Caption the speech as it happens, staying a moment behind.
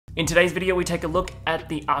In today's video, we take a look at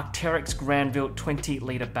the Arc'teryx Granville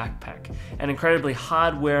 20L backpack, an incredibly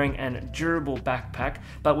hard-wearing and durable backpack,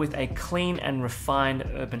 but with a clean and refined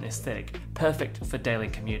urban aesthetic, perfect for daily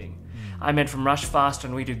commuting. I'm Ed from Rushfaster,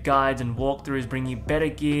 and we do guides and walkthroughs, bring you better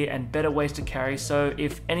gear and better ways to carry. So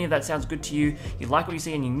if any of that sounds good to you, you like what you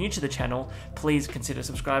see and you're new to the channel, please consider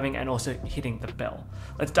subscribing and also hitting the bell.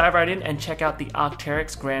 Let's dive right in and check out the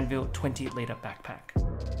Arc'teryx Granville 20L backpack.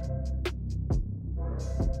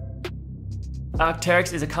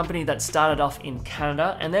 Arc'teryx is a company that started off in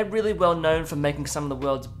Canada, and they're really well known for making some of the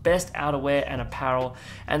world's best outerwear and apparel,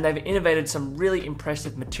 and they've innovated some really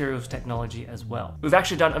impressive materials technology as well. We've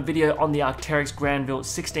actually done a video on the Arc'teryx Granville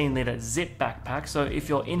 16L zip backpack, so if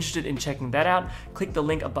you're interested in checking that out, click the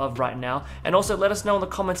link above right now, and also let us know in the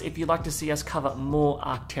comments if you'd like to see us cover more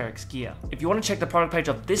Arc'teryx gear. If you want to check the product page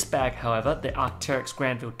of this bag, however, the Arc'teryx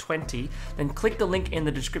Granville 20, then click the link in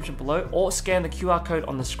the description below or scan the QR code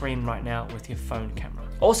on the screen right now with your phone camera.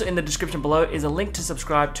 Also in the description below is a link to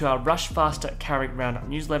subscribe to our Rushfaster Carry Roundup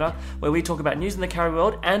newsletter, where we talk about news in the carry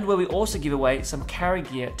world and where we also give away some carry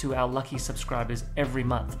gear to our lucky subscribers every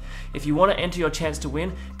month. If you want to enter your chance to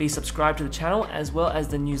win, be subscribed to the channel as well as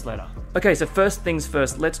the newsletter. Okay, so first things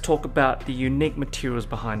first, let's talk about the unique materials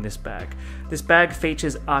behind this bag. This bag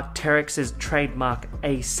features Arc'teryx's trademark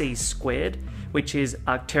AC squared, which is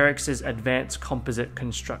Arc'teryx's advanced composite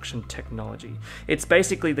construction technology. It's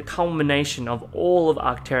basically the culmination of all of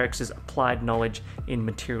Arc'teryx's applied knowledge in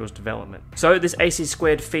materials development. So this AC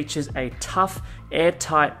squared features a tough,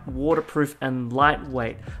 airtight, waterproof and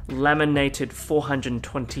lightweight laminated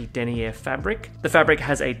 420 denier fabric. The fabric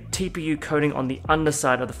has a TPU coating on the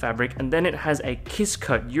underside of the fabric, and then it has a kiss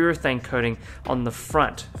coat urethane coating on the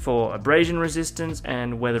front for abrasion resistance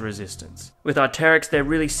and weather resistance. With Arc'teryx, they're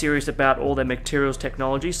really serious about all their materials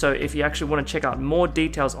technology, so if you actually want to check out more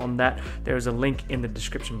details on that, there is a link in the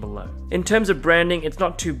description below. In terms of branding, it's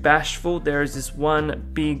not too bashful. There is this one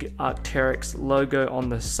big Arc'teryx logo on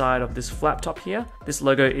the side of this flap top here. This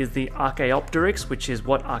logo is the Arc'teryx, which is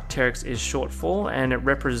what Arc'teryx is short for, and it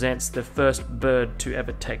represents the first bird to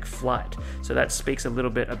ever take flight. So that speaks a little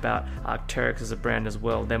bit about Arc'teryx as a brand as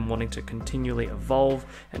well, them wanting to continually evolve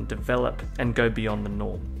and develop and go beyond the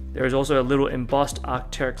norm. There is also a little embossed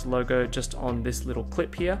Arc'teryx logo just on this little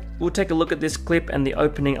clip here. We'll take a look at this clip and the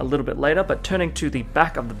opening a little bit later, but turning to the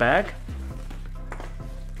back of the bag,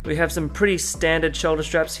 we have some pretty standard shoulder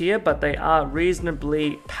straps here, but they are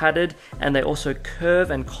reasonably padded, and they also curve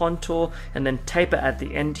and contour and then taper at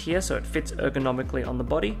the end here, so it fits ergonomically on the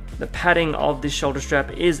body. The padding of this shoulder strap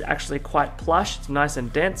is actually quite plush, it's nice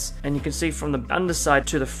and dense, and you can see from the underside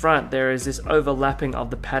to the front there is this overlapping of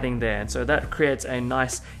the padding there, and so that creates a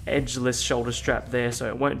nice edgeless shoulder strap there, so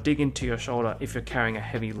it won't dig into your shoulder if you're carrying a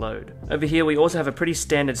heavy load. Over here we also have a pretty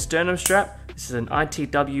standard sternum strap. This is an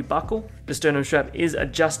ITW buckle. The sternum strap is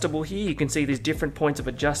adjustable here. You can see these different points of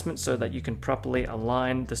adjustment so that you can properly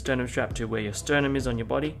align the sternum strap to where your sternum is on your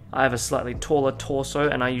body. I have a slightly taller torso,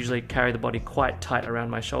 and I usually carry the body quite tight around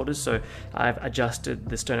my shoulders, so I've adjusted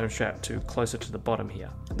the sternum strap to closer to the bottom here.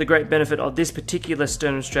 The great benefit of this particular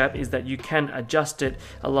sternum strap is that you can adjust it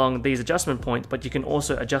along these adjustment points, but you can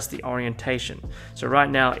also adjust the orientation. So right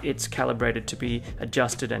now it's calibrated to be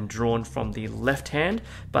adjusted and drawn from the left hand,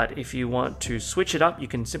 but if you want to switch it up, you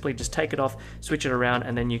can simply just take it off, switch it around,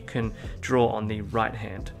 and then you can draw on the right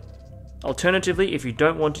hand. Alternatively, if you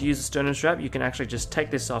don't want to use the sternum strap, you can actually just take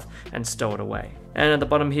this off and stow it away. And at the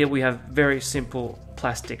bottom here we have very simple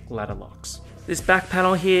plastic ladder locks. This back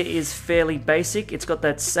panel here is fairly basic. It's got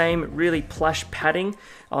that same really plush padding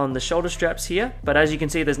on the shoulder straps here, but as you can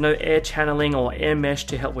see there's no air channeling or air mesh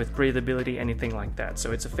to help with breathability, anything like that,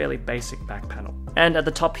 so it's a fairly basic back panel. And at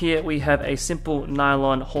the top here we have a simple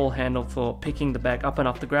nylon haul handle for picking the bag up and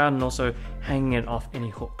off the ground and also hanging it off any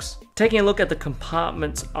hooks. Taking a look at the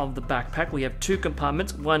compartments of the backpack, we have two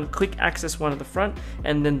compartments, one quick access one at the front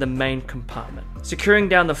and then the main compartment. Securing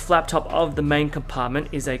down the flap top of the main compartment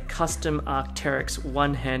is a custom Arc'teryx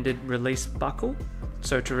one-handed release buckle.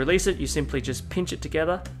 So to release it, you simply just pinch it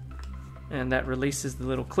together and that releases the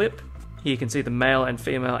little clip. Here you can see the male and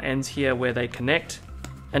female ends here where they connect.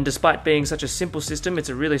 And despite being such a simple system, it's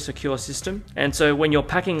a really secure system. And so when you're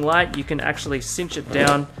packing light, you can actually cinch it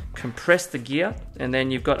down, compress the gear, and then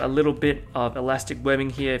you've got a little bit of elastic webbing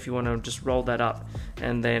here if you want to just roll that up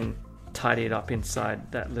and then tidy it up inside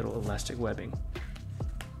that little elastic webbing.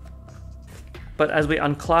 But as we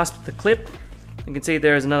unclasp the clip, you can see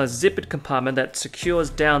there is another zippered compartment that secures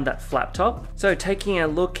down that flap top. So taking a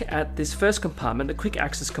look at this first compartment, the quick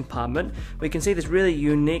access compartment, we can see this really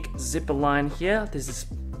unique zipper line here. There's this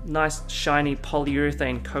nice shiny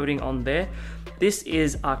polyurethane coating on there. This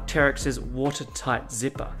is Arc'teryx's watertight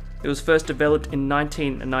zipper. It was first developed in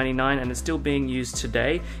 1999 and is still being used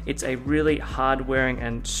today. It's a really hard wearing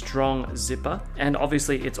and strong zipper, and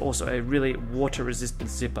obviously it's also a really water resistant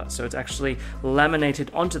zipper, so it's actually laminated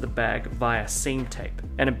onto the bag via seam tape.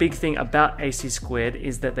 And a big thing about AC²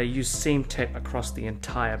 is that they use seam tape across the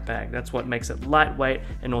entire bag. That's what makes it lightweight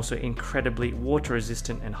and also incredibly water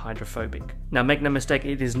resistant and hydrophobic. Now make no mistake,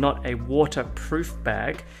 it is not a waterproof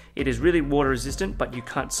bag. It is really water resistant, but you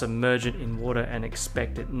can't submerge it in water and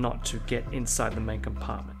expect it not to get inside the main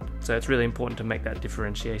compartment. So it's really important to make that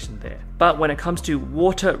differentiation there. But when it comes to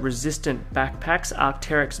water resistant backpacks,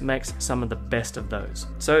 Arc'teryx makes some of the best of those.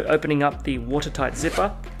 So opening up the watertight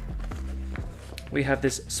zipper, we have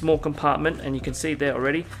this small compartment, and you can see there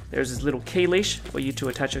already, there's this little key leash for you to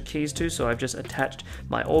attach your keys to. So I've just attached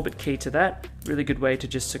my Orbit key to that. Really good way to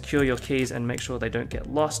just secure your keys and make sure they don't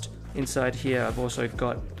get lost. Inside here, I've also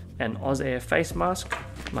got an Oz Air face mask,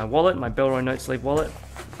 my wallet, my Bellroy Note Sleeve wallet,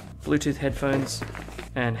 Bluetooth headphones,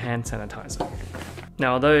 and hand sanitizer.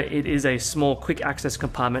 Now, although it is a small quick access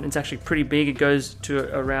compartment, it's actually pretty big. It goes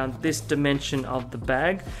to around this dimension of the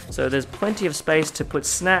bag. So there's plenty of space to put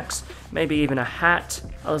snacks, maybe even a hat,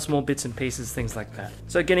 other small bits and pieces, things like that.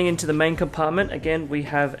 So getting into the main compartment, again, we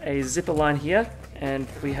have a zipper line here, and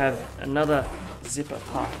we have another zipper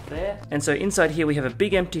part there. And so inside here we have a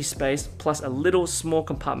big empty space plus a little small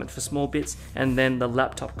compartment for small bits, and then the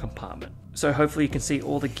laptop compartment. So hopefully you can see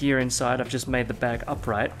all the gear inside. I've just made the bag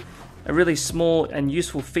upright. A really small and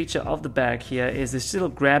useful feature of the bag here is this little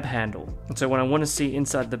grab handle. And so when I want to see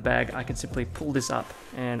inside the bag, I can simply pull this up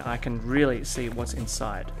and I can really see what's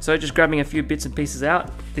inside. So just grabbing a few bits and pieces out.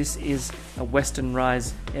 This is a Western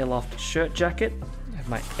Rise Airloft shirt jacket. I have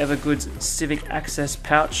my Evergoods Civic Access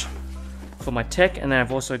pouch for my tech, and then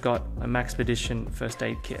I've also got a Maxpedition first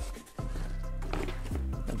aid kit.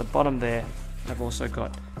 At the bottom there, I've also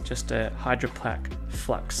got just a Hydroplac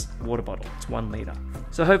Flux water bottle. It's 1 liter.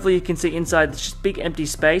 So hopefully you can see inside this big empty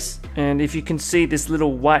space, and if you can see this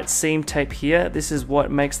little white seam tape here, this is what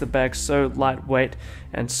makes the bag so lightweight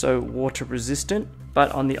and so water resistant.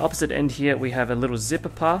 But on the opposite end here, we have a little zipper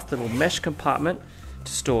path, little mesh compartment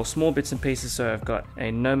to store small bits and pieces. So I've got a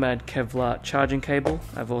Nomad Kevlar charging cable.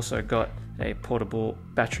 I've also got a portable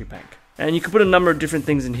battery bank. And you could put a number of different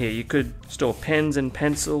things in here. You could store pens and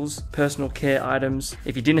pencils, personal care items.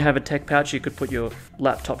 If you didn't have a tech pouch, you could put your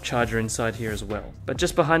laptop charger inside here as well. But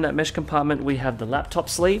just behind that mesh compartment, we have the laptop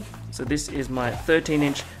sleeve. So this is my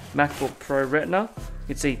 13-inch MacBook Pro Retina.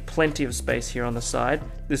 You can see plenty of space here on the side.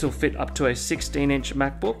 This will fit up to a 16-inch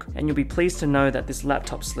MacBook, and you'll be pleased to know that this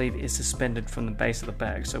laptop sleeve is suspended from the base of the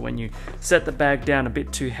bag. So when you set the bag down a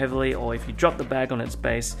bit too heavily, or if you drop the bag on its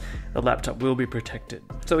base, the laptop will be protected.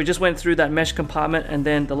 So we just went through that mesh compartment and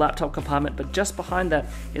then the laptop compartment, but just behind that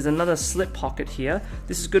is another slip pocket here.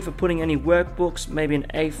 This is good for putting any workbooks, maybe an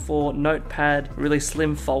A4 notepad, really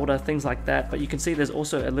slim folder, things like that. But you can see there's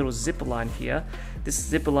also a little zipper line here. This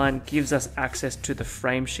zipper line gives us access to the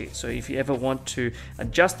frame sheet. So if you ever want to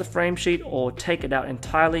adjust the frame sheet or take it out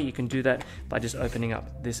entirely, you can do that by just opening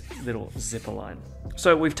up this little zipper line.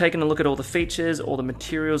 So we've taken a look at all the features, all the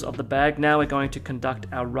materials of the bag. Now we're going to conduct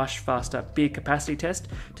our Rushfaster beer capacity test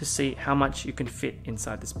to see how much you can fit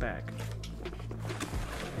inside this bag.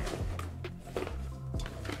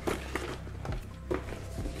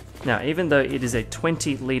 Now, even though it is a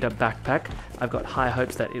 20-litre backpack, I've got high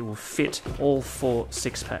hopes that it will fit all 4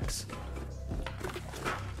 six-packs.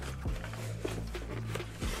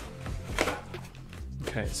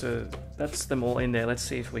 Okay, so that's them all in there. Let's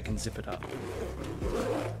see if we can zip it up.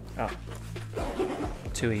 Ah,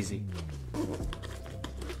 too easy.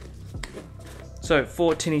 So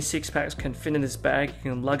 4 tinny 6-packs can fit in this bag.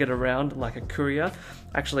 You can lug it around like a courier.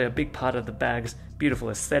 Actually, a big part of the bag's beautiful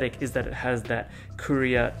aesthetic is that it has that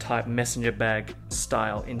courier type messenger bag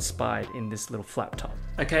style inspired in this little flap top.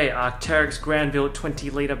 Okay, Arc'teryx Granville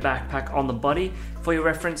 20-litre backpack on the body. For your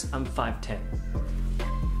reference, I'm 5'10".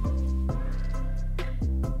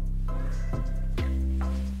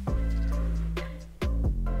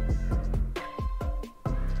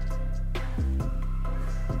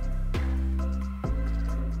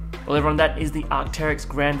 Well everyone, that is the Arc'teryx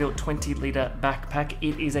Granville 20-litre backpack.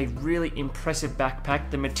 It is a really impressive backpack.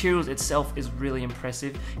 The materials itself is really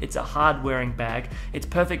impressive. It's a hard-wearing bag. It's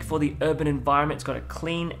perfect for the urban environment. It's got a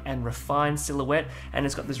clean and refined silhouette, and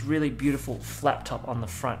it's got this really beautiful flap top on the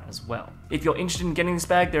front as well. If you're interested in getting this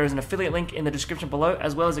bag, there is an affiliate link in the description below,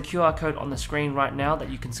 as well as a QR code on the screen right now that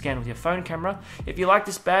you can scan with your phone camera. If you like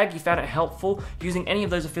this bag, you found it helpful, using any of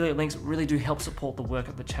those affiliate links really do help support the work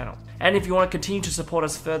of the channel. And if you want to continue to support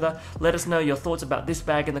us further, Let us know your thoughts about this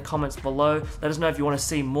bag in the comments below. Let us know if you want to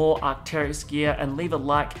see more Arc'teryx gear, and leave a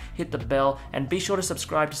like, hit the bell, and be sure to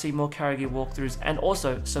subscribe to see more carrier gear walkthroughs, and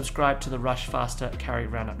also subscribe to the Rushfaster Carry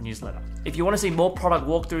Roundup newsletter. If you want to see more product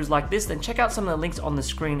walkthroughs like this, then check out some of the links on the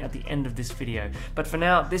screen at the end of this video. But for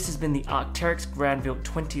now, this has been the Arc'teryx Granville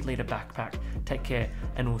 20L backpack. Take care,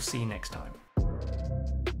 and we'll see you next time.